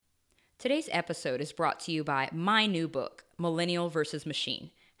Today's episode is brought to you by my new book, Millennial versus Machine: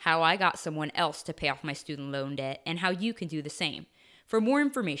 How I Got Someone Else to Pay Off My Student Loan Debt and How You Can Do the Same. For more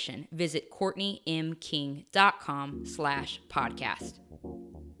information, visit CourtneyMKing.com/podcast.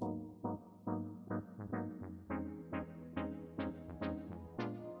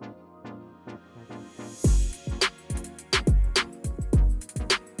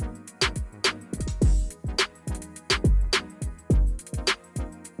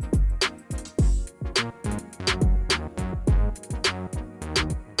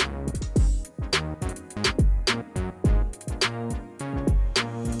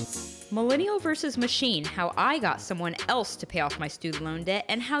 Millennial versus Machine: How I Got Someone Else to Pay Off My Student Loan Debt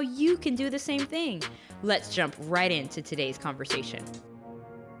and How You Can Do the Same thing. Let's jump right into today's conversation.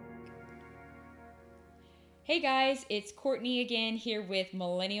 Hey guys, it's Courtney again here with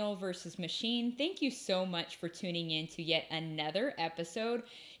Millennial versus Machine. Thank you so much for tuning in to yet another episode.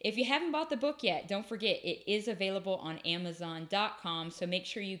 If you haven't bought the book yet, don't forget it is available on Amazon.com, so make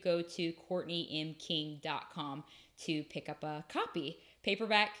sure you go to CourtneyMKing.com to pick up a copy.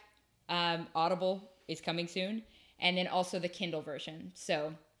 Paperback, Audible is coming soon, and then also the Kindle version.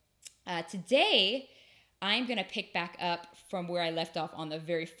 So today I'm going to pick back up from where I left off on the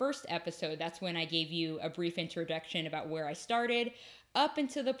very first episode. That's when I gave you a brief introduction about where I started, up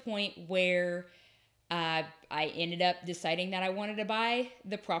until the point where I ended up deciding that I wanted to buy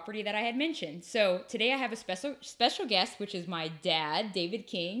the property that I had mentioned. So today I have a special guest, which is my dad, David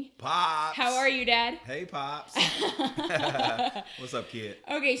King. Pops. How are you, Dad? Hey, Pops. What's up, kid?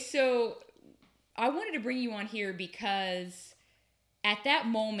 Okay, so I wanted to bring you on here because at that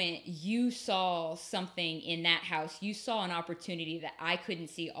moment you saw something in that house. You saw an opportunity that I couldn't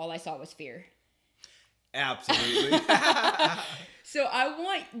see. All I saw was fear. Absolutely. So I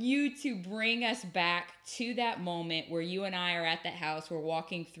want you to bring us back to that moment where you and I are at that house, we're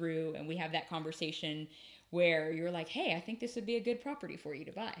walking through, and we have that conversation where you're like, hey, I think this would be a good property for you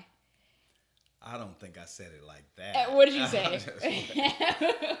to buy. I don't think I said it like that. What did you say?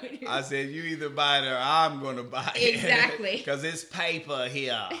 I said, you either buy it or I'm going to buy it. Exactly. Because it's paper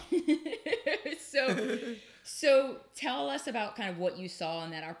here. So tell us about kind of what you saw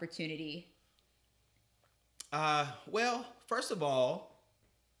in that opportunity. Well, first of all,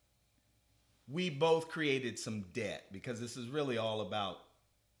 we both created some debt because this is really all about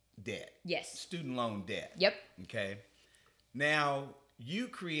debt. Yes. Student loan debt. Yep. Okay. Now, you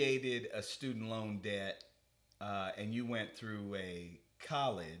created a student loan debt and you went through a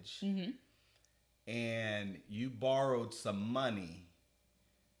college and you borrowed some money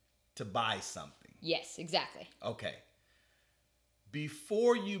to buy something. Yes, exactly. Okay.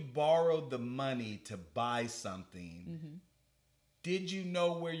 Before you borrowed the money to buy something, did you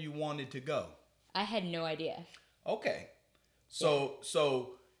know where you wanted to go? I had no idea. Okay. So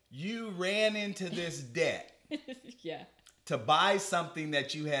you ran into this debt Yeah. to buy something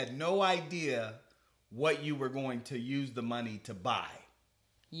that you had no idea what you were going to use the money to buy.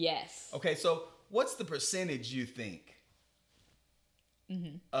 Yes. Okay, so what's the percentage you think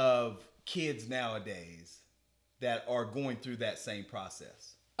of kids nowadays that are going through that same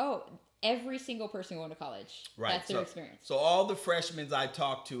process? Oh, every single person going to college. Right. That's their experience. So all the freshmen I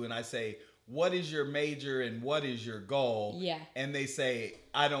talk to and I say, what is your major and what is your goal? Yeah. And they say,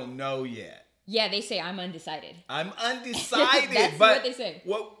 I don't know yet. Yeah, they say I'm undecided. I'm undecided. That's but what they say.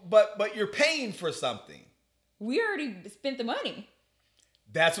 But you're paying for something. We already spent the money.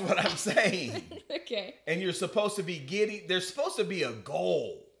 That's what I'm saying. Okay. And you're supposed to be there's supposed to be a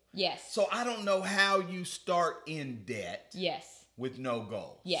goal. Yes. So I don't know how you start in debt Yes. with no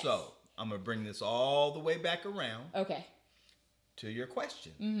goal. Yes. So I'm going to bring this all the way back around Okay. to your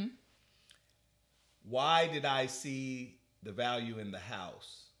question. Why did I see the value in the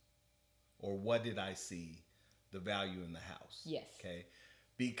house? Or what did I see the value in the house? Yes. Okay.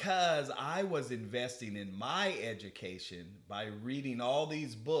 Because I was investing in my education by reading all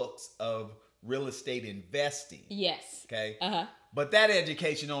these books of real estate investing. Yes. Okay. Uh-huh. But that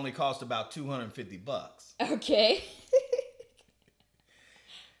education only cost about $250. Okay.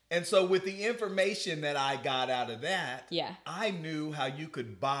 And so with the information that I got out of that, Yeah. I knew how you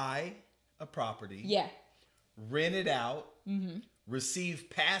could buy a property, Yeah. rent it out, receive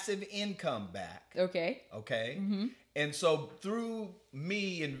passive income back. Okay. Okay. And so through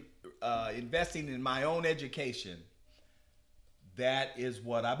me investing in my own education, that is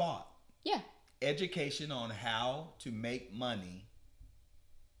what I bought. Yeah. Education on how to make money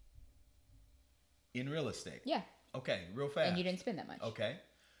in real estate. Yeah. Okay, real fast. And you didn't spend that much. Okay.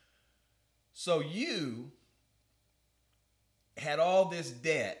 So you had all this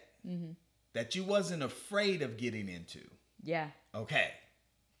debt that you wasn't afraid of getting into. Yeah. Okay.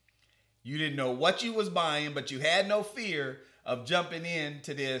 You didn't know what you was buying, but you had no fear of jumping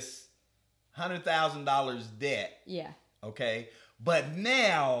into this $100,000 debt. Yeah. Okay. But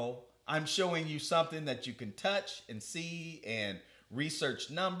now I'm showing you something that you can touch and see and research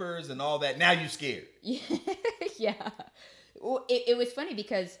numbers and all that. Now you're scared. Yeah. Well, it was funny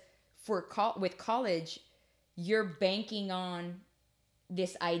because with college, you're banking on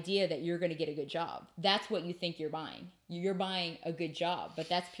this idea that you're going to get a good job. That's what you think you're buying. You're buying a good job, but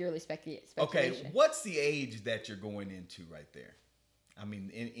that's purely speculation. Okay, what's the age that you're going into right there? I mean,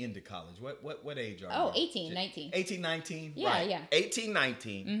 into college. What age are you? Oh, 18, 19. 18, 19? Yeah, right. yeah. 18,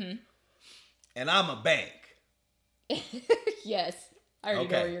 19. Mm-hmm. And I'm a bank. Yes. I already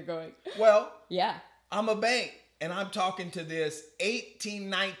know where you're going. Well, yeah. I'm a bank, and I'm talking to this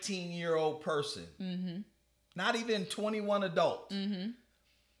 18, 19-year-old person. Mm-hmm. Not even 21 adult. Mm-hmm.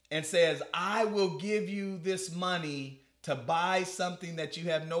 And says, I will give you this money to buy something that you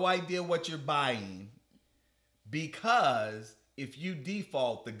have no idea what you're buying, because if you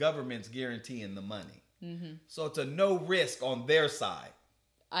default, the government's guaranteeing the money. Mm-hmm. So it's a no risk on their side.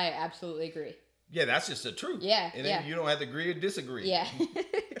 I absolutely agree. Yeah, that's just the truth. Yeah. And then you don't have to agree or disagree. Yeah.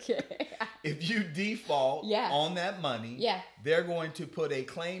 If you default on that money, they're going to put a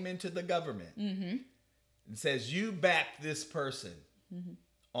claim into the government. Mm-hmm. And says, you backed this person. Mm-hmm.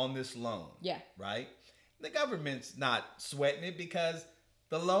 On this loan. Yeah. Right? The government's not sweating it because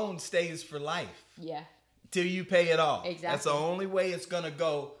the loan stays for life. Yeah. Till you pay it off. Exactly. That's the only way it's going to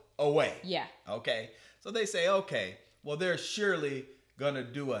go away. Yeah. Okay. So they say, okay, well, they're surely going to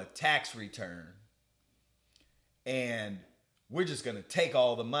do a tax return. And we're just going to take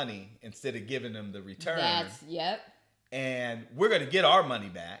all the money instead of giving them the return. Yep. And we're going to get our money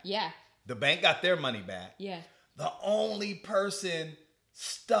back. Yeah. The bank got their money back. Yeah. The only person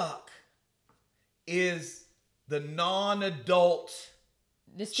stuck is the non-adult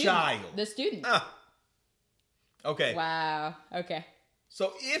child. The student. Okay. Wow. Okay.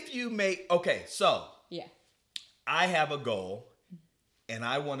 So if you make, yeah, I have a goal and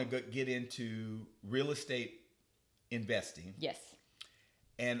I want to get into real estate investing. Yes.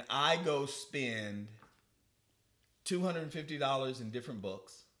 And I go spend $250 in different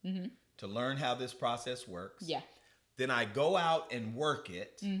books to learn how this process works. Yeah. Then I go out and work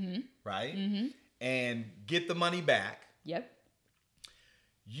it, right? Mm-hmm. And get the money back. Yep.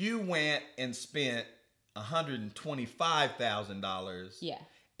 You went and spent $125,000. Yeah.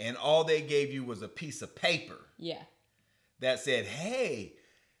 And all they gave you was a piece of paper. Yeah. That said, hey,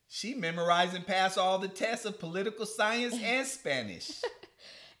 she memorized and passed all the tests of political science and Spanish.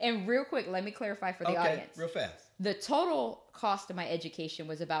 And real quick, let me clarify for the audience. Real fast. The total cost of my education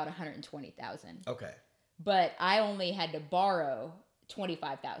was about $120,000. Okay. But I only had to borrow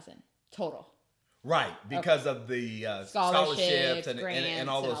 $25,000 total. Right, because of the scholarships and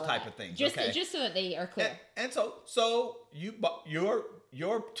all those type of things. Just so that they are clear. And so your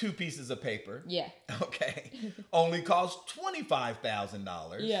two pieces of paper, only cost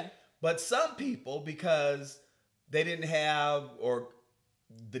 $25,000. Yeah. But some people, because they didn't have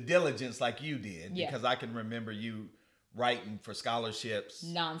the diligence like you did, because I can remember you writing for scholarships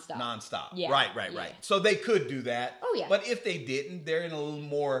nonstop. Yeah. Right. So they could do that. Oh yeah. But if they didn't, they're in a little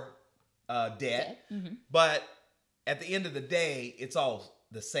more debt. Mm-hmm. But at the end of the day, it's all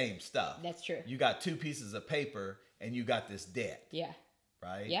the same stuff. That's true. You got two pieces of paper and you got this debt. Yeah.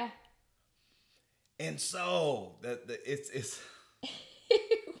 Right? Yeah. And so it's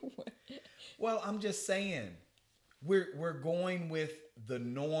well, I'm just saying, we're going with the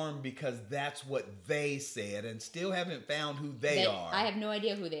norm because that's what they said, and still haven't found who they are. I have no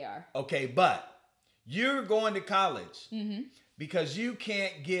idea who they are. Okay, but you're going to college because you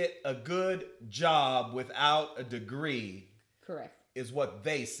can't get a good job without a degree. Correct. Is what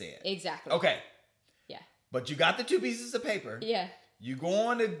they said. Exactly. Okay. Yeah. But you got the two pieces of paper. Yeah. You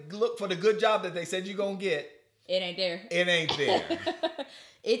going to look for the good job that they said you're going to get. It ain't there. It ain't there.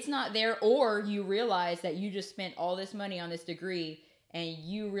 It's not there, or you realize that you just spent all this money on this degree and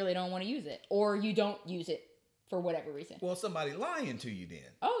you really don't want to use it, or you don't use it for whatever reason. Well, somebody lying to you then.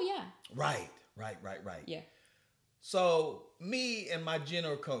 Oh, yeah. Right. Yeah. So me and my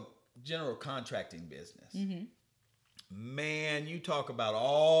general contracting business, man, you talk about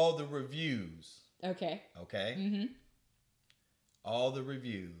all the reviews. Okay. Mm-hmm. All the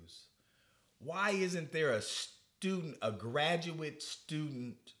reviews. Why isn't there a graduate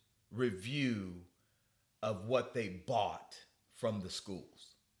student review of what they bought from the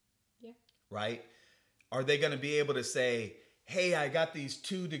schools? Yeah. Right? Are they going to be able to say, hey, I got these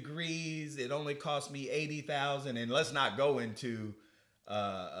 2 degrees. It only cost me $80,000, and let's not go into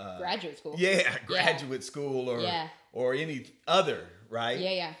graduate school. Yeah, graduate school or any other, right?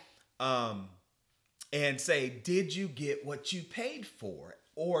 Yeah. and say, did you get what you paid for?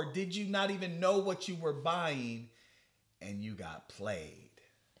 Or did you not even know what you were buying and you got played?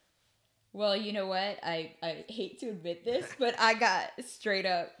 Well, you know what? I hate to admit this, but I got straight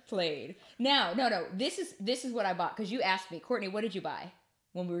up played. Now, no. This is what I bought because you asked me, Courtney, what did you buy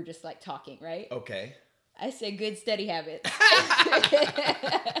when we were just like talking, right? Okay. I said good study habits.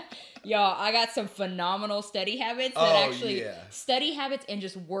 Y'all, I got some phenomenal study habits study habits and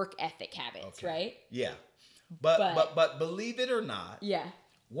just work ethic habits, right? Yeah. But believe it or not, yeah,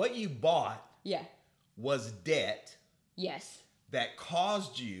 what you bought yeah, was debt yes, that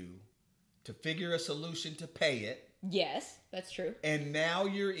caused you to figure a solution to pay it. yes, that's true. And now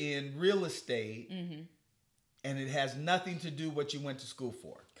you're in real estate, and it has nothing to do what you went to school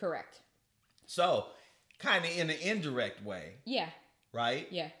for. Correct. So, kind of in an indirect way. Yeah. Right?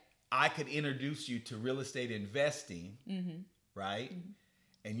 Yeah. I could introduce you to real estate investing, right?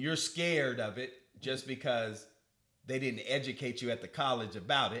 And you're scared of it just because they didn't educate you at the college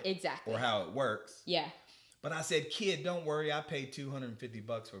about it. Exactly. Or how it works. Yeah. But I said, kid, don't worry. I paid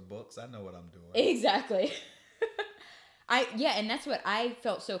 $250 for books. I know what I'm doing. Exactly. And that's what I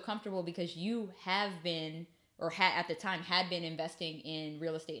felt so comfortable because you have been at the time had been investing in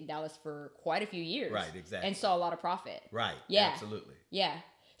real estate in Dallas for quite a few years. Right, exactly. And saw a lot of profit. Right. Yeah. Absolutely. Yeah.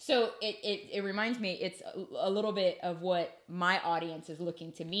 So it reminds me, it's a little bit of what my audience is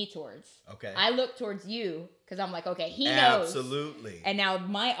looking to me towards. Okay. I look towards you because I'm like, okay, he knows. Absolutely. And now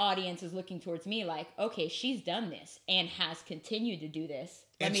my audience is looking towards me like, okay, she's done this and has continued to do this.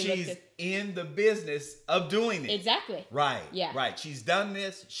 And she's in the business of doing it. Exactly. Right. Yeah. Right. She's done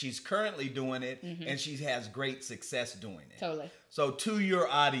this. She's currently doing it. And she has great success doing it. Totally. So to your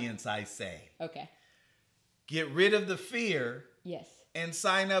audience, I say. Okay. Get rid of the fear. Yes. And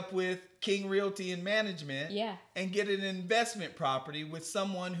sign up with King Realty and Management. Yeah. And get an investment property with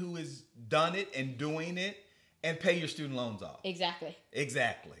someone who has done it and doing it and pay your student loans off. Exactly.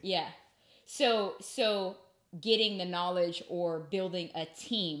 Yeah. So getting the knowledge or building a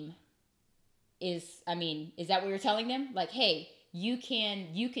team is that what you're telling them? Like, hey, you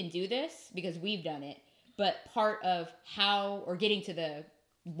can do this because we've done it. But part of how, or getting to the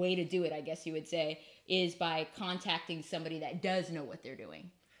way to do it, I guess you would say, is by contacting somebody that does know what they're doing.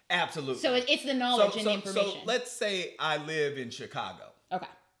 Absolutely. So it's the knowledge and the information. So let's say I live in Chicago.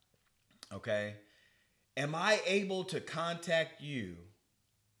 Okay. Am I able to contact you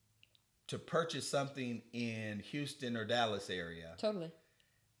to purchase something in Houston or Dallas area? Totally.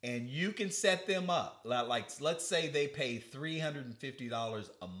 And you can set them up. Like let's say they pay $350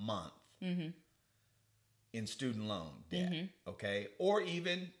 a month in student loan debt. Okay. Or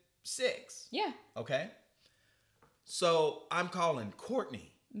even $6. Yeah. Okay. So I'm calling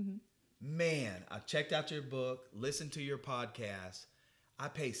Courtney. Man, I checked out your book, listened to your podcast. I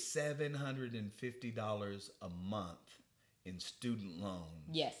pay $750 a month in student loans.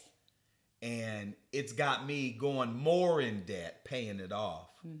 Yes. And it's got me going more in debt, paying it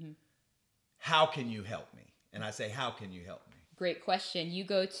off. How can you help me? And I say, how can you help me? Great question. You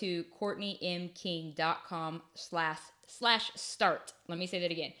go to CourtneyMKing.com/start. Let me say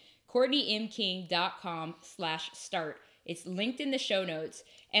that again. CourtneyMKing.com/start. It's linked in the show notes.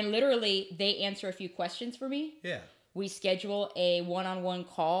 And literally, they answer a few questions for me. Yeah. We schedule a one-on-one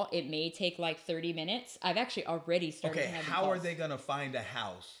call. It may take like 30 minutes. I've actually already started having how calls. are they going to find a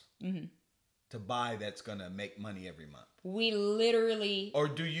house to buy that's going to make money every month? We literally... Or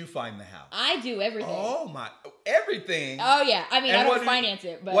do you find the house? I do everything. Oh, my... Everything? Oh, yeah. I mean, I don't finance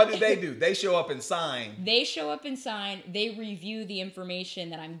it, but... What do? They show up and sign. They show up and sign. They review the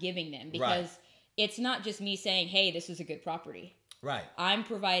information that I'm giving them because it's not just me saying, hey, this is a good property. Right. I'm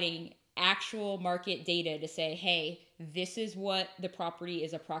providing actual market data to say, hey, this is what the property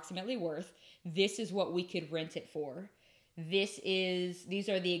is approximately worth. This is what we could rent it for. These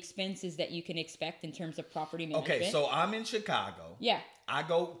are the expenses that you can expect in terms of property management. Okay, so I'm in Chicago. Yeah. I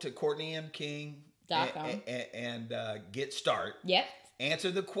go to CourtneyMKing.com and get start. Yep. Answer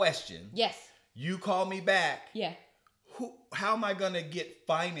the question. Yes. You call me back. Yeah. How am I going to get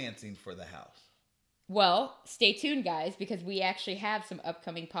financing for the house? Well, stay tuned, guys, because we actually have some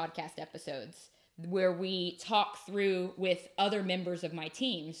upcoming podcast episodes where we talk through with other members of my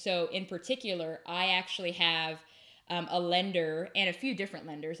team. So in particular, I actually have a lender and a few different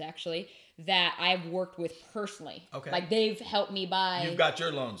lenders actually that I've worked with personally. Okay. Like they've helped me buy. You've got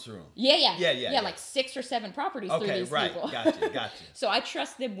your loans through them. Yeah, like 6 or 7 properties through these people. Gotcha. So I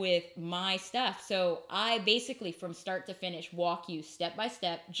trust them with my stuff. So I basically from start to finish walk you step by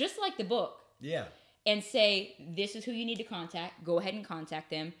step, just like the book. Yeah. And say, this is who you need to contact. Go ahead and contact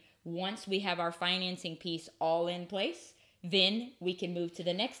them. Once we have our financing piece all in place, then we can move to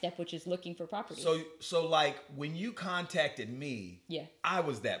the next step, which is looking for properties. So like when you contacted me, yeah, I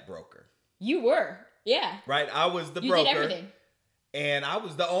was that broker. you were, yeah, right? I was the you broker. did everything. And I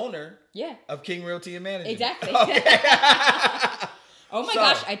was the owner Yeah. of King Realty and Management. Exactly. Okay. Oh my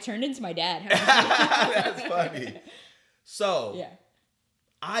gosh, I turned into my dad. That's funny. So yeah.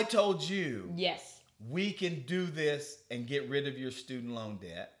 I told you, yes, we can do this and get rid of your student loan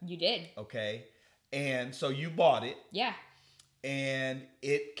debt. you did. Okay. And so you bought it. Yeah. And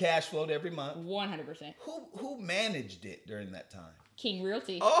it cash flowed every month. 100%. Who managed it during that time? King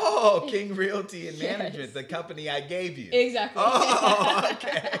Realty. Oh, King Realty and Management, Yes. the company I gave you. Exactly. Oh,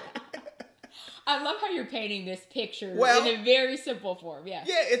 okay. I love how you're painting this picture Well, in a very simple form. Yeah.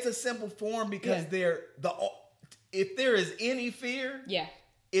 Yeah, it's a simple form because if there is any fear, Yeah.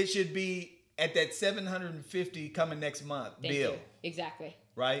 it should be at that $750 coming next month Thank bill. you. Exactly.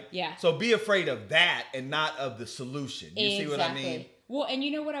 Right? Yeah. So be afraid of that and not of the solution. You see what I mean? Well, and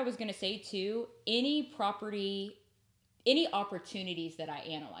you know what I was going to say too? Any opportunities that I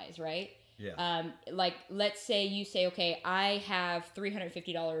analyze, right? Yeah. Like let's say you say, okay, I have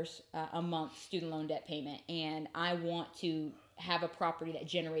 $350 a month student loan debt payment, and I want to have a property that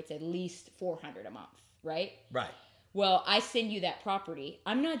generates at least $400 a month, right? Right. Well, I send you that property.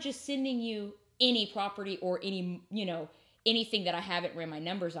 I'm not just sending you any property or anything that I haven't ran my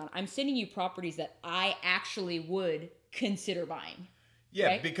numbers on. I'm sending you properties that I actually would consider buying. Yeah,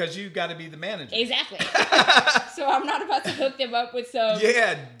 right? Because you got to be the manager. Exactly. So I'm not about to hook them up with some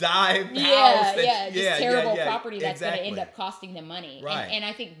dive house. Terrible property that's exactly. going to end up costing them money. Right. And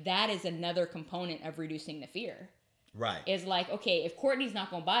I think that is another component of reducing the fear. Right. Is like, okay, if Courtney's not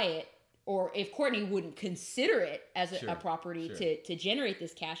going to buy it, or if Courtney wouldn't consider it as a property to generate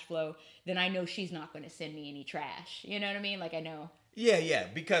this cash flow, then I know she's not going to send me any trash. You know what I mean? Like I know. Yeah,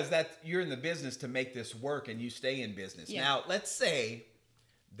 because you're in the business to make this work and you stay in business. Yeah. Now, let's say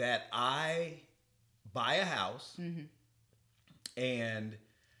that I buy a house and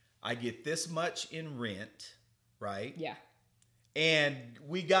I get this much in rent, right? Yeah. And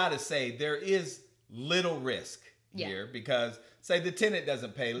we got to say there is little risk here because say the tenant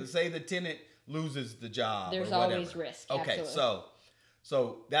doesn't pay. Let's say the tenant loses the job. There's or whatever. always risk. Okay, absolutely.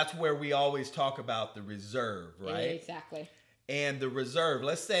 so that's where we always talk about the reserve, right? Exactly. And the reserve,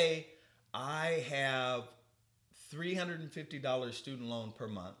 let's say I have $350 student loan per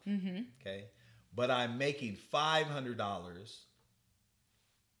month, okay? But I'm making $500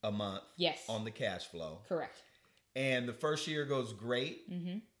 a month on the cash flow. Correct. And the first year goes great,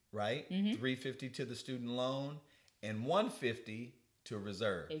 right? $350 to the student loan and $150 to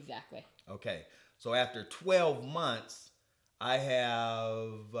reserve. Exactly. Okay. So after 12 months, I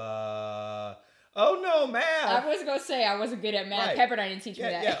have oh no, math. I was going to say I wasn't good at math. Right. Pepperdine didn't teach me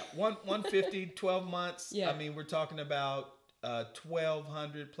that. Yeah, 150, 12 months. Yeah. I mean, we're talking about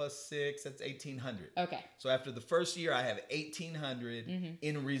 1,200 plus 6, that's 1,800. Okay. So after the first year, I have 1,800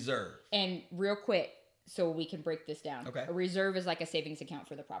 in reserve. And real quick, so we can break this down. Okay. A reserve is like a savings account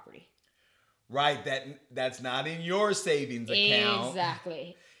for the property. Right. That's not in your savings account.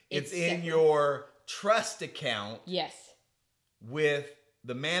 Exactly. It's in your trust account. Yes. With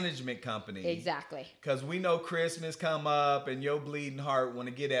the management company. Exactly. Because we know Christmas come up and your bleeding heart want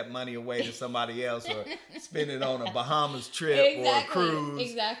to get that money away to somebody else or spend it on a Bahamas trip or a cruise.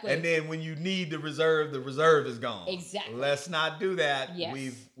 Exactly. And then when you need the reserve is gone. Exactly. Let's not do that. Yes.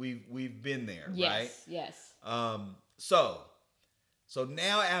 We've been there, yes. right? Yes. So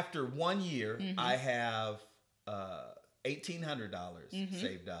now after 1 year, I have $1,800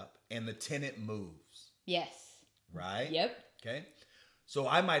 saved up and the tenant moves. Yes. Right? Yep. Okay. So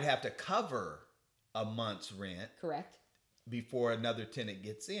I might have to cover a month's rent. Correct. Before another tenant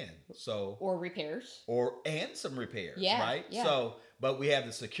gets in. So or repairs. And some repairs. Yeah. Right? Yeah. So but we have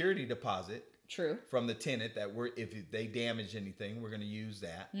the security deposit. True. From the tenant that if they damage anything, we're going to use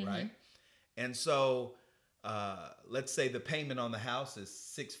that, right? And so let's say the payment on the house is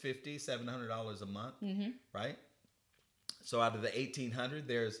 $650, $700 a month, right? So out of the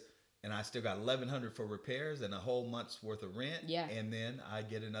 $1,800, and I still got $1,100 for repairs and a whole month's worth of rent. Yeah. And then I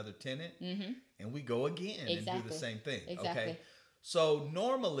get another tenant, and we go again and do the same thing. Exactly. Okay. So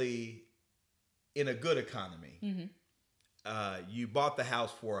normally, in a good economy, you bought the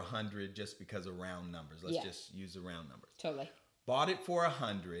house for $100 just because of round numbers. Let's just use the round numbers. Totally. Bought it for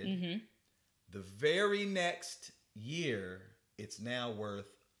 $100. The very next year, it's now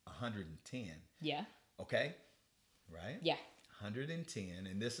worth $110. Yeah. Okay. Right. Yeah. 110,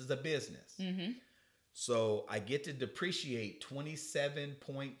 and this is a business. So I get to depreciate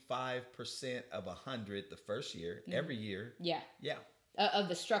 27.5% of 100 the first year, every year. Yeah. Yeah. Of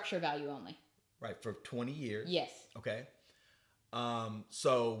the structure value only. Right, for 20 years. Yes. Okay.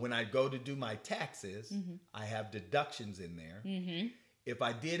 So when I go to do my taxes, I have deductions in there. If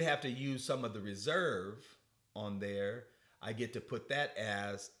I did have to use some of the reserve on there, I get to put that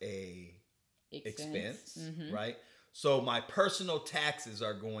as a expense, right? So my personal taxes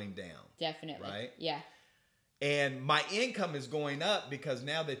are going down. Definitely. Right? Yeah. And my income is going up because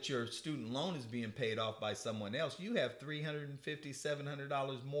now that your student loan is being paid off by someone else, you have $350,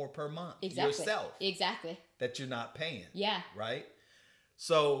 $700 more per month yourself. Exactly. That you're not paying. Yeah. Right?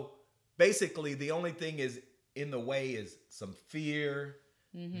 So basically the only thing is in the way is some fear,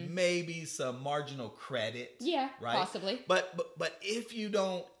 maybe some marginal credit. Yeah, right? possibly. But if you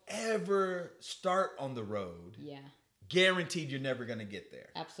don't ever start on the road, yeah, guaranteed you're never going to get there.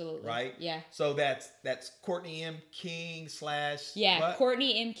 Absolutely. Right? Yeah. So that's Courtney M. King / Yeah,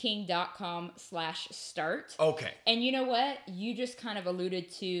 CourtneyMKing.com/start. Okay. And you know what? You just kind of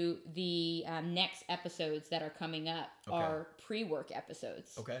alluded to the next episodes that are coming up are pre-work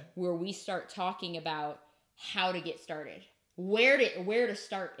episodes. Okay. Where we start talking about how to get started. Where to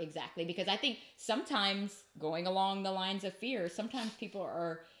start exactly. Because I think sometimes going along the lines of fear, sometimes people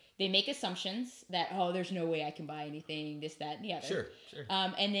they make assumptions that, oh, there's no way I can buy anything, this, that, and the other. Sure.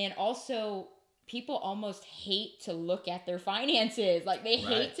 And then also, people almost hate to look at their finances. Like, they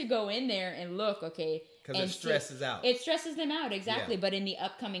hate to go in there and look, okay. Because it stresses out. It stresses them out, exactly. Yeah. But in the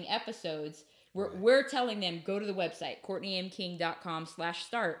upcoming episodes, we're telling them, go to the website,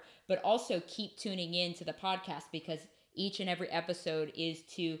 CourtneyMKing.com/start, but also keep tuning in to the podcast because each and every episode is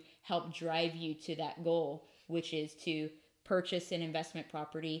to help drive you to that goal, which is to purchase an investment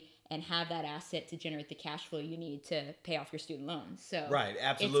property and have that asset to generate the cash flow you need to pay off your student loans. So right,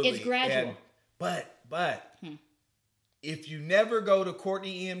 absolutely. It's gradual. But if you never go to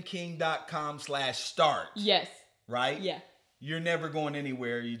CourtneyMKing.com/start, yes, right? Yeah. You're never going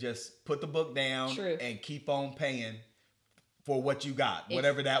anywhere. You just put the book down and keep on paying for what you got,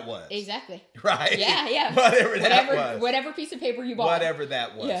 whatever that was. Exactly. Right? Yeah. Whatever that was. Whatever piece of paper you bought. Whatever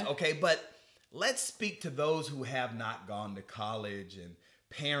that was. Yeah. Okay, but let's speak to those who have not gone to college and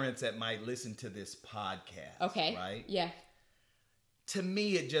parents that might listen to this podcast. Okay. Right? Yeah. To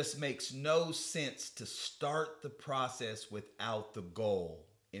me, it just makes no sense to start the process without the goal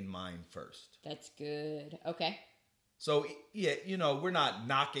in mind first. That's good. Okay. So, yeah, we're not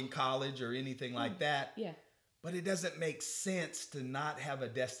knocking college or anything like that. Yeah. But it doesn't make sense to not have a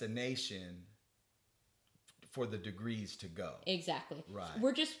destination for the degrees to go. Exactly. Right.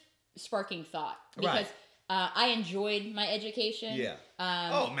 We're just sparking thought because I enjoyed my education. Yeah.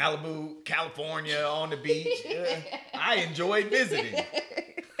 Malibu, California, on the beach. I enjoyed visiting.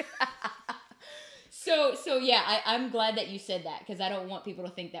 So yeah, I'm glad that you said that because I don't want people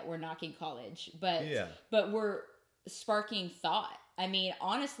to think that we're knocking college, but we're sparking thought. I mean,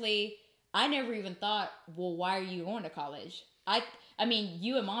 honestly, I never even thought, well, why are you going to college? I mean,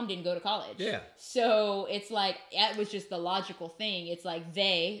 you and mom didn't go to college. Yeah. So it's like, it was just the logical thing. It's like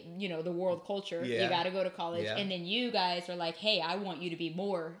the world culture, you got to go to college. Yeah. And then you guys are like, hey, I want you to be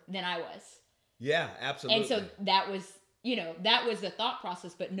more than I was. Yeah, absolutely. And so that was the thought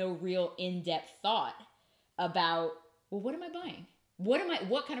process, but no real in-depth thought about, well, what am I buying?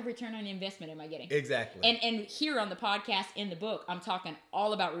 What kind of return on investment am I getting? Exactly. And here on the podcast, in the book, I'm talking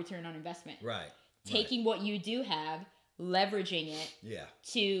all about return on investment. Right. Taking what you do have, leveraging it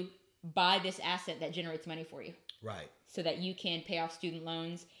to buy this asset that generates money for you. Right. So that you can pay off student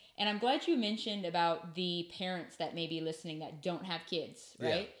loans. And I'm glad you mentioned about the parents that may be listening that don't have kids,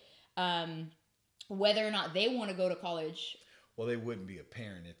 right? Yeah. Whether or not they want to go to college. Well, they wouldn't be a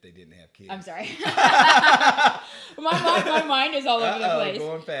parent if they didn't have kids. I'm sorry. my mind is all over the place.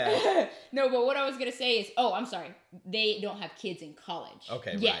 Going fast. No, but what I was going to say is, I'm sorry. They don't have kids in college.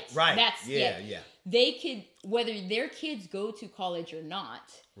 Okay, right. That's, yeah. They could, whether their kids go to college or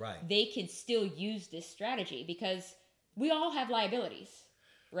not, they can still use this strategy because we all have liabilities.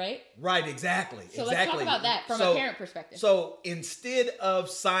 Right? Right, exactly. So let's talk about that from a parent perspective. So instead of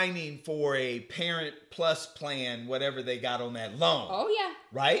signing for a Parent Plus plan, whatever they got on that loan. Oh, yeah.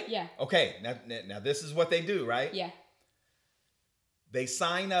 Right? Yeah. Okay, now this is what they do, right? Yeah. They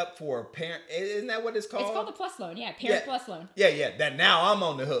sign up for a parent. Isn't that what it's called? It's called the Plus loan. Yeah, Parent Plus loan. Yeah. That now I'm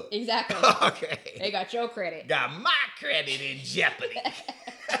on the hook. Exactly. Okay. They got your credit. Got my credit in jeopardy.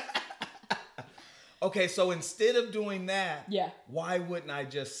 Okay, so instead of doing that, why wouldn't I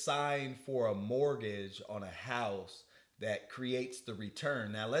just sign for a mortgage on a house that creates the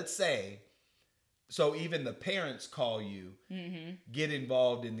return? Now, let's say, so even the parents call you, get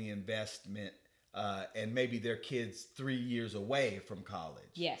involved in the investment, and maybe their kid's 3 years away from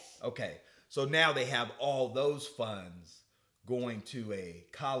college. Yes. Okay, so now they have all those funds going to a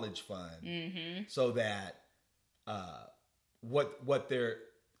college fund so that what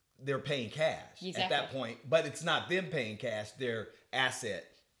they're paying cash Exactly. at that point, but it's not them paying cash. Their asset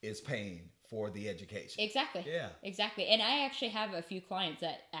is paying for the education. Exactly. Yeah. Exactly. And I actually have a few clients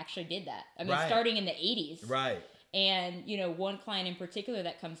that actually did that. I mean, Right. starting in the 80s. Right. And, one client in particular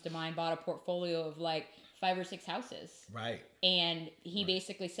that comes to mind bought a portfolio of like 5 or 6 houses. Right. And he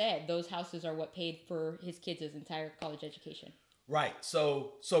basically said those houses are what paid for his kids' entire college education. Right.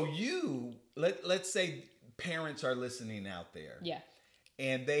 So let's say parents are listening out there. Yeah.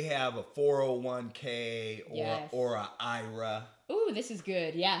 And they have a 401k or a IRA. Ooh, this is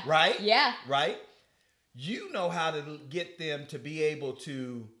good. Yeah. Right? Yeah. Right? You know how to get them to be able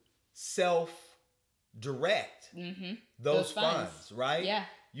to self-direct those funds, right? Yeah.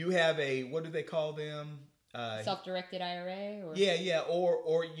 You have what do they call them? Self-directed IRA? Or... Yeah.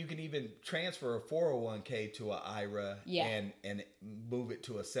 Or you can even transfer a 401k to an IRA and move it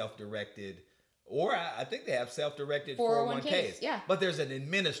to a self-directed. Or I think they have self-directed 401ks. Yeah. But there's an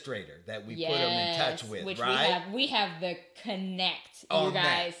administrator that we put them in touch with, which right? We have the Connect, On you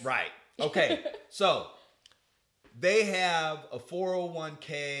guys. that, right. Okay. So they have a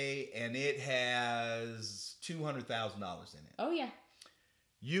 401k and it has $200,000 in it. Oh, yeah.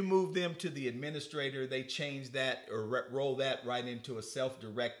 You move them to the administrator, they change that or roll that right into a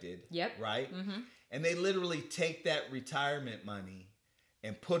self-directed. Yep. Right? Mm-hmm. And they literally take that retirement money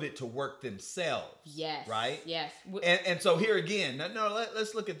and put it to work themselves. Yes. Right? Yes. And so here again,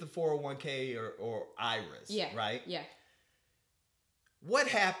 let's look at the 401k or IRAs. Yeah. Right? Yeah. What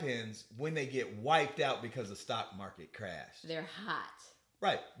happens when they get wiped out because the stock market crashed? They're hot.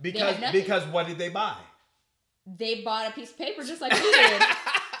 Right. Because what did they buy? They bought a piece of paper just like we did.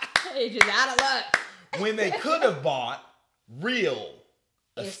 They just out of luck. When they could have bought real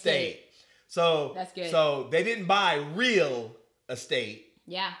estate. So that's good. So they didn't buy real estate.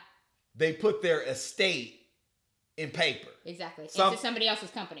 Yeah. They put their estate in paper. Exactly. Into somebody else's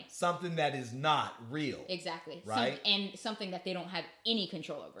company. Something that is not real. Exactly. Right. And something that they don't have any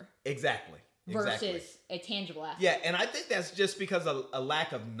control over. Exactly. Versus a tangible asset. Yeah, and I think that's just because of a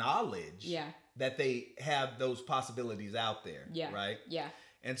lack of knowledge. Yeah. That they have those possibilities out there. Yeah. Right? Yeah.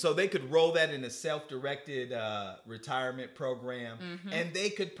 And so they could roll that in a self-directed retirement program, and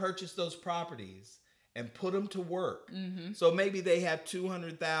they could purchase those properties and put them to work. Mm-hmm. So maybe they have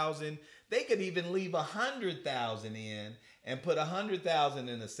 $200,000. They could even leave $100,000 in and put $100,000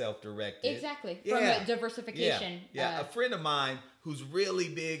 in a self-directed. Exactly. From a diversification. Yeah. A friend of mine who's really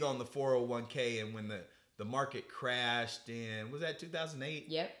big on the 401k, and when the market crashed in, was that 2008?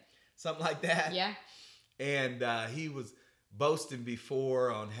 Yep. Something like that. Yeah. And he was boasting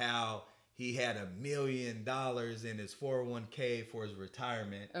before on how he had $1 million in his 401k for his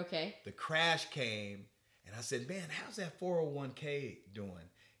retirement. Okay. The crash came, and I said, "Man, how's that 401k doing?"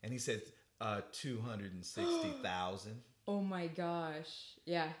 And he said, $260,000. Oh my gosh.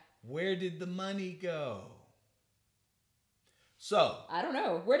 Yeah. Where did the money go? So I don't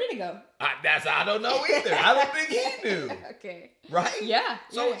know. Where did it go? I don't know either. I don't think he knew. Okay. Right? Yeah.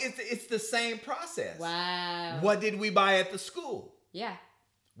 So yeah. it's the same process. Wow. What did we buy at the school? Yeah.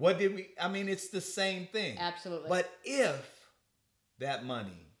 What did we? I mean, it's the same thing. Absolutely. But if that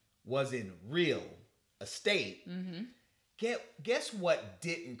money was in real estate, guess what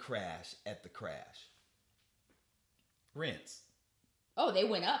didn't crash at the crash? Rents. Oh, they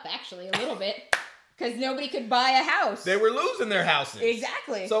went up actually a little bit because nobody could buy a house. They were losing their houses.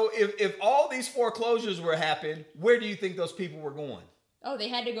 Exactly. So if all these foreclosures were happening, where do you think those people were going? Oh, they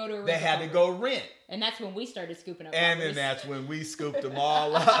had to go to a rent. They had to go rent. And that's when we started scooping up And properties. then that's when we scooped them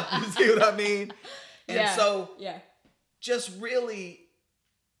all up. You see what I mean? And so just really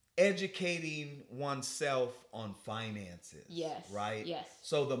educating oneself on finances. Yes. Right? Yes.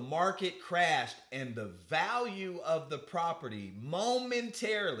 So the market crashed and the value of the property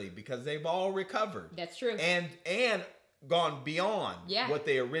momentarily, because they've all recovered. That's true. And gone beyond what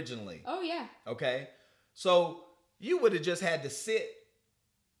they originally. Oh, yeah. Okay? So you would have just had to sit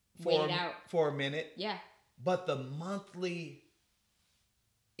for a minute. Yeah. But the monthly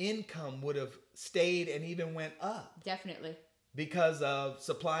income would have stayed and even went up. Definitely. Because of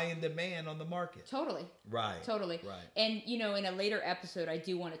supply and demand on the market. Totally. Right. Totally. Right. And, in a later episode, I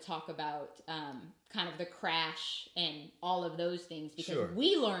do want to talk about kind of the crash and all of those things because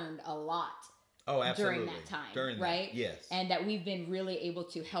we learned a lot during that time. Right? Yes. And that we've been really able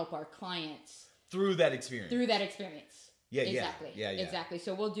to help our clients. Through that experience. Yeah, exactly. Yeah. Exactly.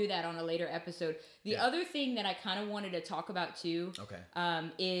 So we'll do that on a later episode. The other thing that I kind of wanted to talk about too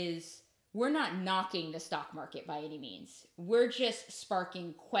is we're not knocking the stock market by any means. We're just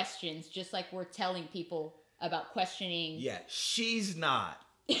sparking questions, just like we're telling people about questioning. Yeah, she's not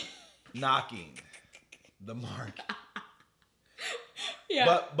knocking the market.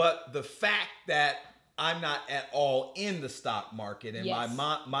 Yeah. But the fact that I'm not at all in the stock market and Yes.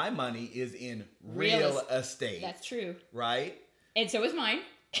 my money is in Real real est- estate. That's true. Right? And so is mine.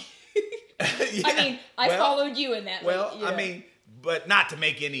 Yeah. I mean, I followed you in that. Well, like, you know. I mean, but not to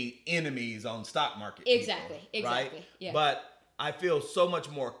make any enemies on stock market. Exactly, People, exactly, right? yeah. But I feel so much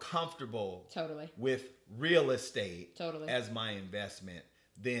more comfortable Totally. with real estate Totally. as my investment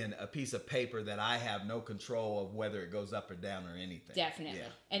than a piece of paper that I have no control of whether it goes up or down or anything. Definitely.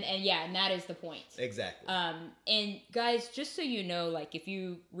 Yeah. And that is the point. Exactly. And guys, just so you know, like if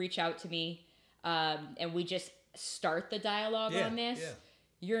you reach out to me, and we just start the dialogue on this,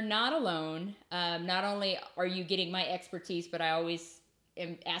 you're not alone. Not only are you getting my expertise, but I always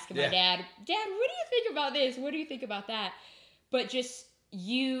am asking my dad, what do you think about this? What do you think about that? But just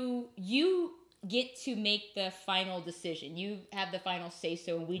you get to make the final decision. You have the final say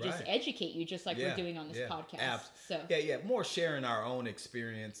so, and we just educate you just like we're doing on this podcast. So more sharing our own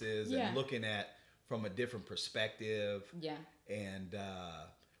experiences and looking at from a different perspective. Yeah. And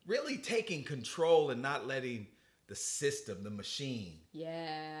really taking control and not letting the system, the machine,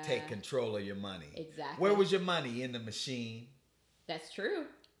 take control of your money. Exactly. Where was your money? In the machine. That's true.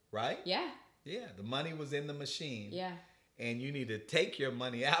 Right? Yeah. Yeah, the money was in the machine. Yeah. And you need to take your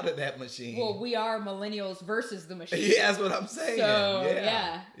money out of that machine. Well, we are millennials versus the machine. Yeah, that's what I'm saying. So,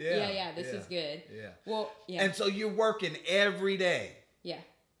 yeah. This is good. Yeah. Well, yeah. And so you're working every day. Yeah.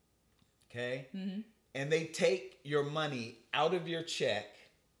 Okay? Mm-hmm. And they take your money out of your check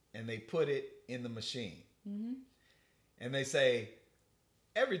and they put it in the machine. Mm-hmm. And they say,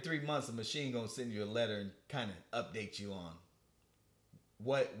 every 3 months, the machine going to send you a letter and kind of update you on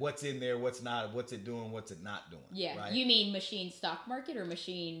what's in there, what's not, what's it doing, what's it not doing. Yeah. Right? You mean machine stock market or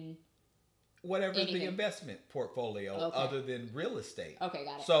machine? Whatever anything? The investment portfolio other than real estate. Okay,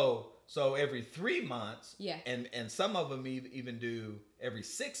 got it. So every 3 months, yeah, and some of them even do every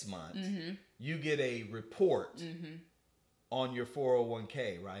 6 months, mm-hmm. you get a report mm-hmm. on your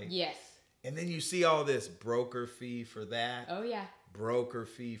 401k, right? Yes. And then you see all this broker fee for that. Oh, yeah. Broker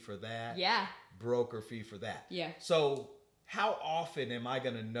fee for that. Yeah. Broker fee for that. Yeah. So how often am I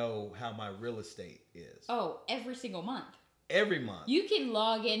going to know how my real estate is? Oh, every single month. Every month. You can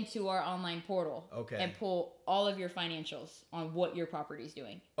log into our online portal and pull all of your financials on what your property is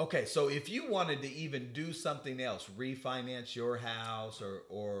doing. Okay, so if you wanted to even do something else, refinance your house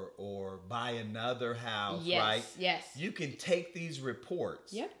or buy another house, right? Yes. You can take these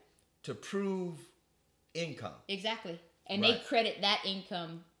reports to prove income. Exactly. And they credit that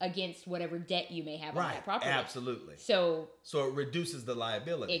income against whatever debt you may have on that property. Absolutely. So it reduces the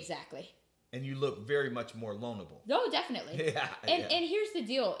liability. Exactly. And you look very much more loanable. Oh, definitely. And here's the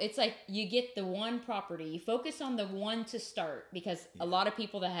deal. It's like you get the one property. You focus on the one to start because a lot of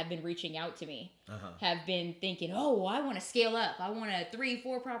people that have been reaching out to me have been thinking, oh, I want to scale up. I want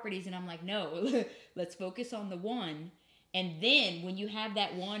 3-4 properties. And I'm like, no, let's focus on the one. And then when you have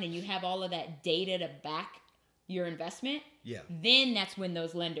that one and you have all of that data to back your investment, then that's when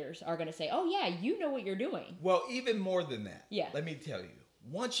those lenders are going to say, oh, yeah, you know what you're doing. Well, even more than that. Yeah. Let me tell you.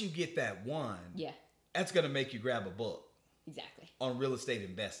 Once you get that one, that's going to make you grab a book. Exactly. On real estate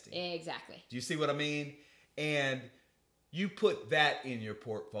investing. Exactly. Do you see what I mean? And you put that in your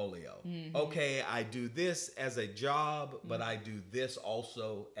portfolio. Mm-hmm. Okay, I do this as a job, but I do this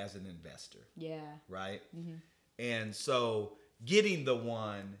also as an investor. Yeah. Right? Mm-hmm. And so getting the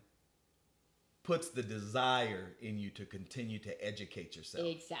one puts the desire in you to continue to educate yourself.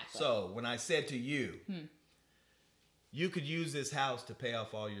 Exactly. So when I said to you, you could use this house to pay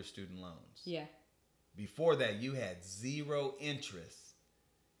off all your student loans. Yeah. Before that, you had zero interest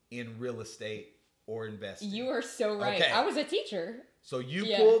in real estate or investing. You are so right. Okay. I was a teacher. So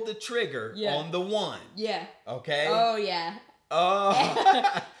you pulled the trigger on the one. Yeah. Okay? Oh, yeah.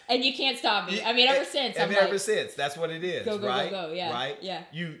 Oh. And you can't stop me. I mean, ever since. Ever since. That's what it is, right? Go. Yeah. Right? Yeah.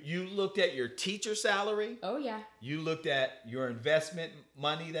 You looked at your teacher salary. Oh, yeah. You looked at your investment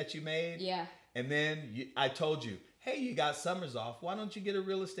money that you made. Yeah. And then I told you, hey, you got summers off. Why don't you get a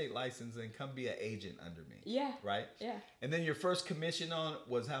real estate license and come be an agent under me? Yeah. Right? Yeah. And then your first commission on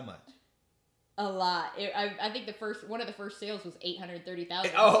was how much? A lot. I think one of the first sales was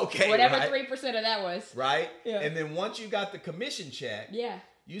 $830,000. Oh, okay. Whatever 3% of that was. Right? Yeah. And then once you got the commission check,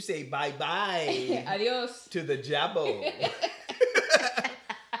 you say bye-bye. Adios. To the jabbo.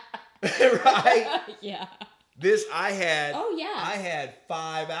 Right? Yeah. I had Oh, yeah. I had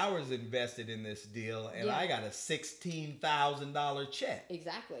 5 hours invested in this deal, and I got a $16,000 check.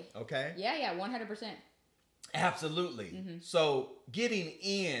 Exactly. Okay? Yeah, 100%. Absolutely. Mm-hmm. So getting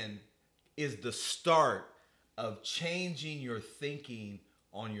in is the start of changing your thinking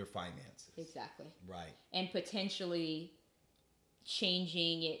on your finances. Exactly. Right. And potentially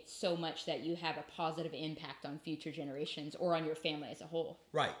changing it so much that you have a positive impact on future generations or on your family as a whole.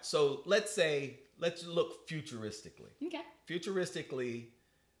 Right. So let's look futuristically. Okay. Futuristically,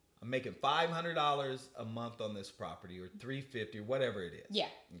 I'm making $500 a month on this property, or $350, or whatever it is. Yeah.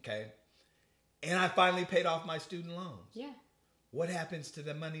 Okay. And I finally paid off my student loans. Yeah. What happens to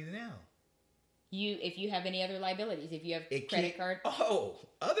the money now? If you have any other liabilities, if you have credit card. Oh,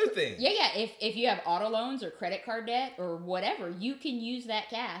 other things. Yeah. If you have auto loans or credit card debt or whatever, you can use that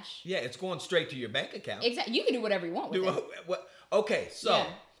cash. Yeah, it's going straight to your bank account. Exactly. You can do whatever you want with it. Okay, so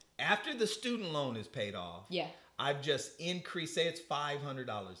after the student loan is paid off, I've just increased, say it's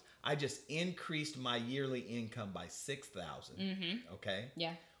 $500. I just increased my yearly income by $6,000. Okay?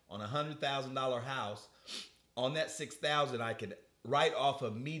 Yeah. On a $100,000 house, on that $6,000, I could write off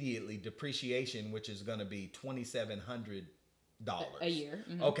immediately depreciation, which is going to be $2,700 a year.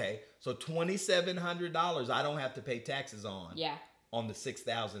 Okay, so $2,700 I don't have to pay taxes on. Yeah. On the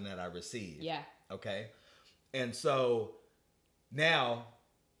 $6,000 that I received. Yeah. Okay, and so now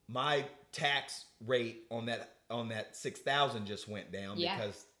my tax rate on that $6,000 just went down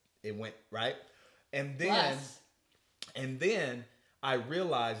because it went right, and then I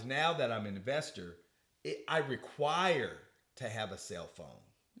realized now that I'm an investor, I require to have a cell phone,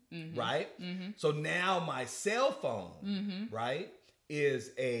 right? So now my cell phone, right,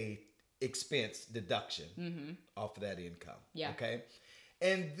 is a expense deduction off of that income. Yeah. Okay.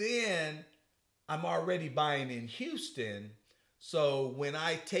 And then I'm already buying in Houston. So when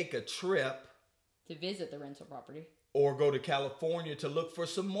I take a trip to visit the rental property or go to California to look for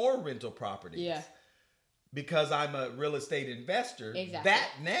some more rental properties, because I'm a real estate investor, that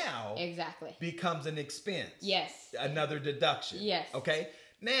now becomes an expense. Yes. Another deduction. Yes. Okay.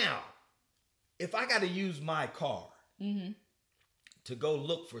 Now, if I got to use my car to go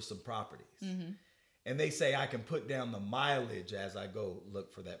look for some properties, and they say I can put down the mileage as I go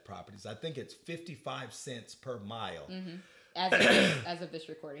look for that properties, I think it's 55 cents per mile. As of this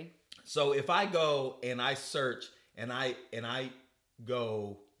recording. So if I go and I search and I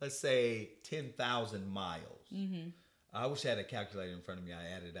go, let's say 10,000 miles. I wish I had a calculator in front of me. I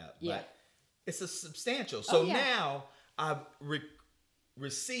added up. Yeah. But it's a substantial. So now I've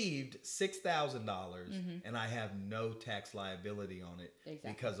received $6,000 and I have no tax liability on it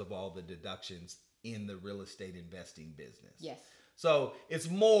because of all the deductions in the real estate investing business. Yes. So it's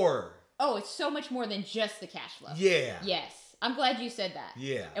more. Oh, it's so much more than just the cash flow. Yeah. Yes. I'm glad you said that.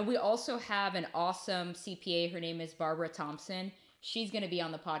 Yeah. And we also have an awesome CPA. Her name is Barbara Thompson. She's going to be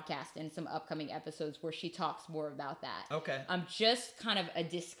on the podcast in some upcoming episodes where she talks more about that. Okay. Just kind of a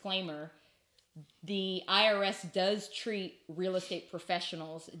disclaimer. The IRS does treat real estate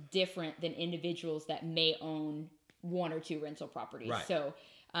professionals different than individuals that may own one or two rental properties. Right. So,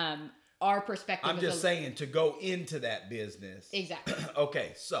 our perspective I'm just saying to go into that business. Exactly.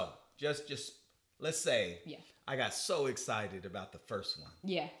 Okay. So just let's say Yeah. I got so excited about the first one.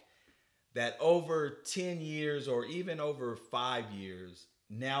 Yeah. That over 10 years or even over 5 years,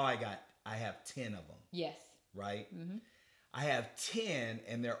 now I have 10 of them. Yes. Right? I have 10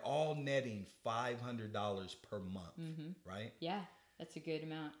 and they're all netting $500 per month. Right? Yeah. That's a good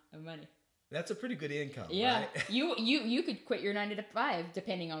amount of money. That's a pretty good income. Yeah. Right? You could quit your 9 to 5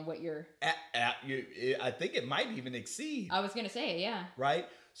 depending on what you're. I think it might even exceed. I was going to say, yeah. Right?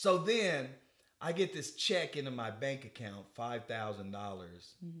 So then I get this check into my bank account,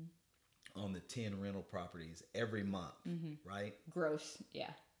 $5,000 on the 10 rental properties every month, right? Gross.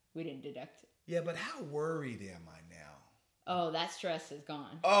 Yeah. We didn't deduct it. Yeah, but how worried am I now? Oh, that stress is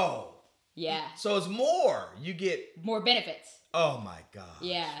gone. Oh. Yeah. So it's more. You get more benefits. Oh my God.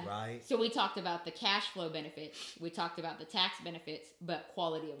 Yeah. Right? So we talked about the cash flow benefits. We talked about the tax benefits, but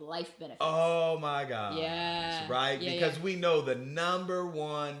quality of life benefits. Oh my God. Yeah. Right? Yeah, because we know the number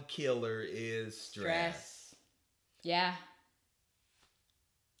one killer is stress. Yeah.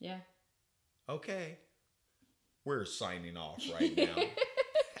 Yeah. Okay. We're signing off right now.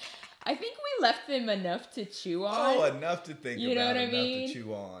 I think we left them enough to chew on. Oh, enough to think you about. Know what enough I mean? to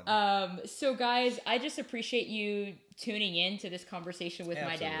chew on. So guys, I just appreciate you tuning in to this conversation with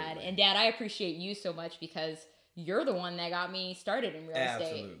my dad. And Dad, I appreciate you so much because you're the one that got me started in real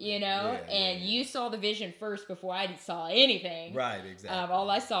estate. You know? You saw the vision first before I saw anything. Right, exactly. All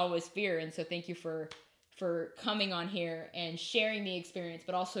I saw was fear. And so thank you for coming on here and sharing the experience,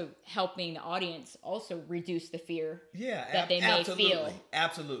 but also helping the audience also reduce the fear that they may feel.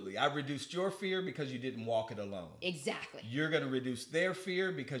 Absolutely. I reduced your fear because you didn't walk it alone. Exactly. You're going to reduce their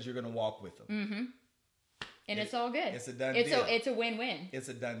fear because you're going to walk with them. And it's all good. It's a done deal. It's a win-win. It's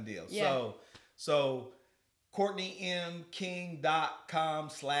a done deal. Yeah. So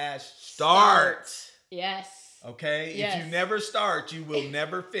CourtneyMKing.com/start. Yes. Okay? Yes. If you never start, you will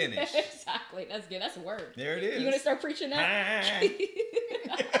never finish. Exactly. That's good. That's a word. There it is. You going to start preaching that?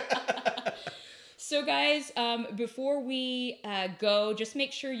 So, guys, before we go, just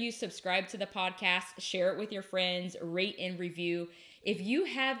make sure you subscribe to the podcast, share it with your friends, rate and review. If you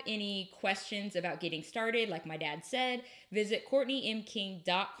have any questions about getting started, like my dad said, visit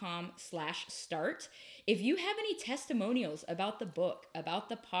CourtneyMKing.com/start. If you have any testimonials about the book, about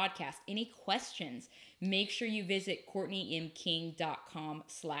the podcast, any questions, make sure you visit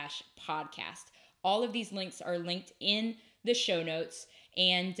CourtneyMKing.com/podcast. All of these links are linked in the show notes.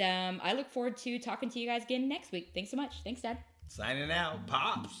 And I look forward to talking to you guys again next week. Thanks so much. Thanks, Dad. Signing out.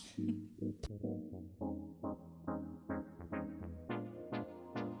 Pops.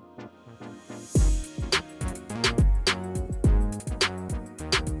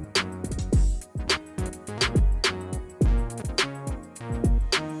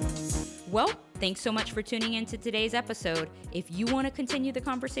 Well, thanks so much for tuning in to today's episode. If you want to continue the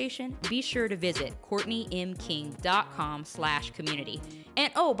conversation, be sure to visit CourtneyMKing.com/community.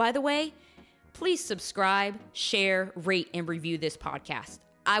 And oh, by the way, please subscribe, share, rate, and review this podcast.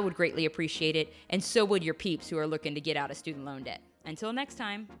 I would greatly appreciate it, and so would your peeps who are looking to get out of student loan debt. Until next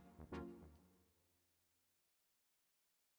time.